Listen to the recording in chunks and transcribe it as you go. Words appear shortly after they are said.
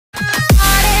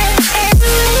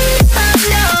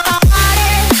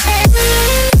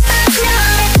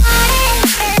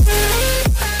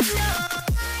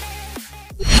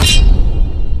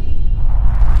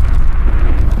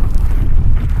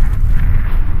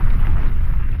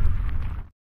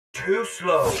too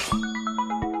slow.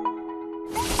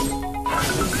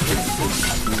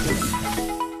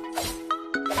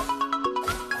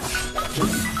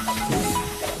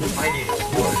 I need a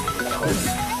word for help.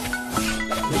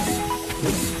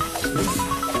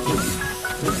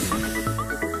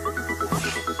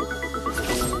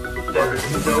 There is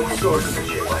no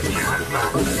swordsmanship I can't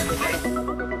master.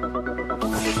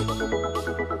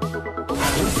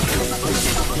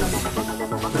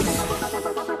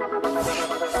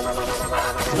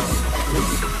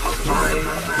 I'm a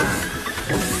man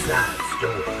with sad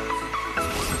stories.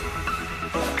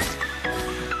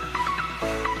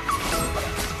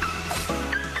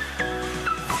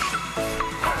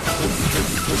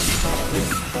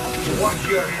 Watch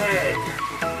your head.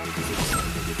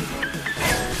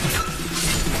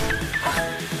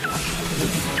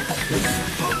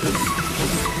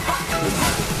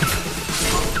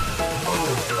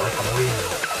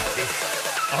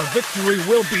 Our victory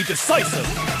will be decisive.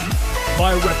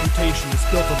 My reputation is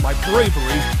built on my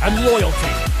bravery and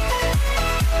loyalty.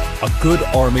 A good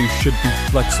army should be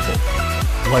flexible,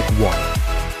 like water.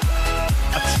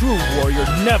 A true warrior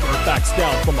never backs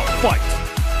down from a fight.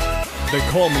 They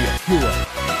call me a hero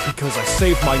because I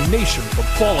saved my nation from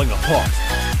falling apart.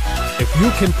 If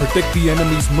you can predict the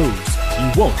enemy's moves,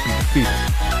 you won't be defeated.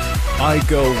 I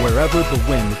go wherever the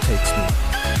wind takes me.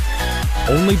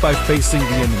 Only by facing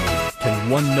the enemy can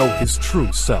one know his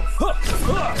true self.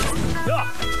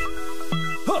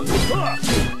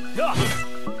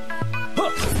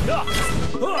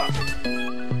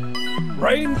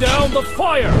 Rain down the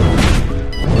fire!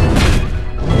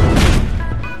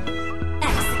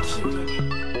 Executed.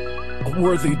 A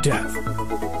worthy death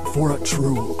for a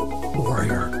true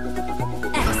warrior.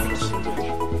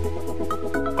 Executed.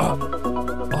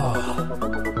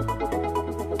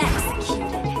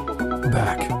 Executed.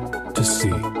 Back to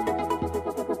sea.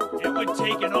 It would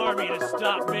take an army to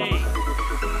stop me.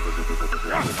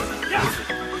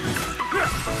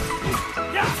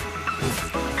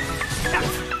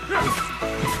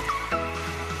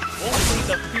 Only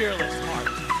the fearless heart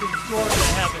can soar to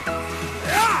heaven.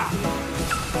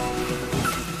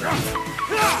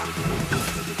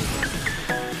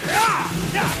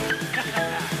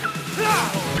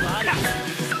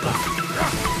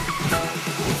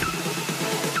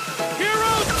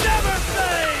 Heroes never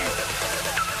fade!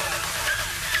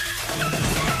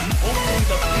 Only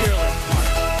the fearless heart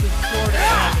can soar to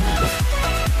heaven.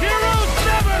 Heroes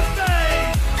never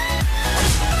fade!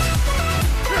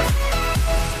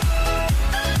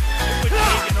 It would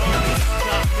take an army to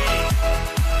stop me.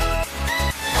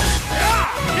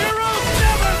 Heroes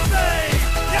never fade!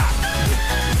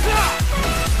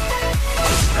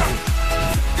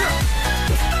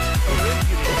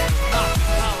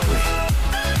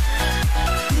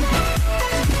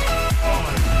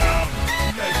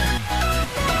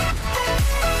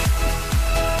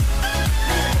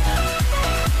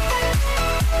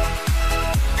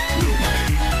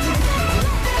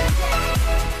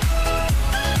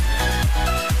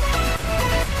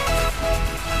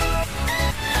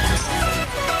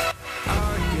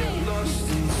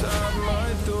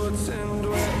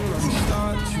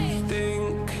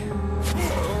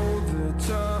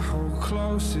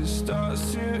 It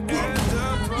starts to end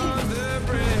up on the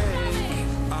brink.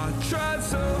 I tried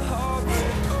so hard,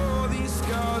 but all these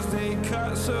scars, they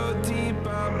cut so deep,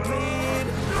 I bleed.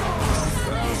 I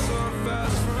fell so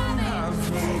fast from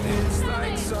heaven, it's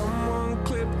like someone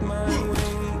clipped my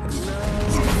wings.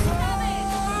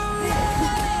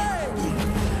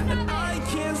 And I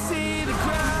can't see the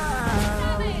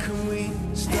ground. Can we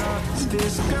stop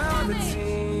this gravity?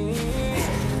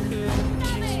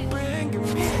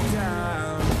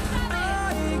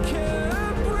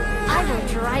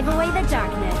 Drive away the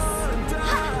darkness.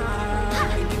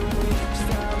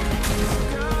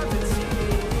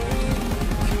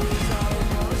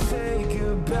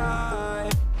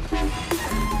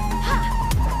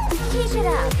 Keep it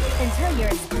up until you're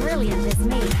as brilliant as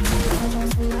me.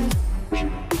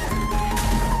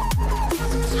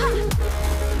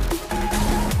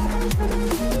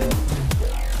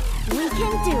 We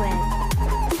can do it.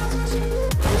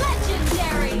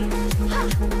 Legendary!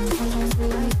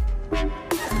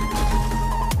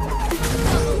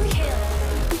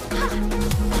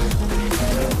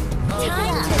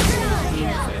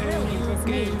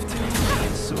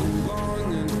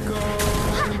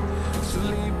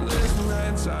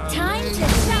 Time to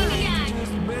shine!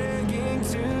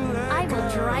 I will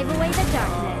drive away the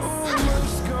darkness.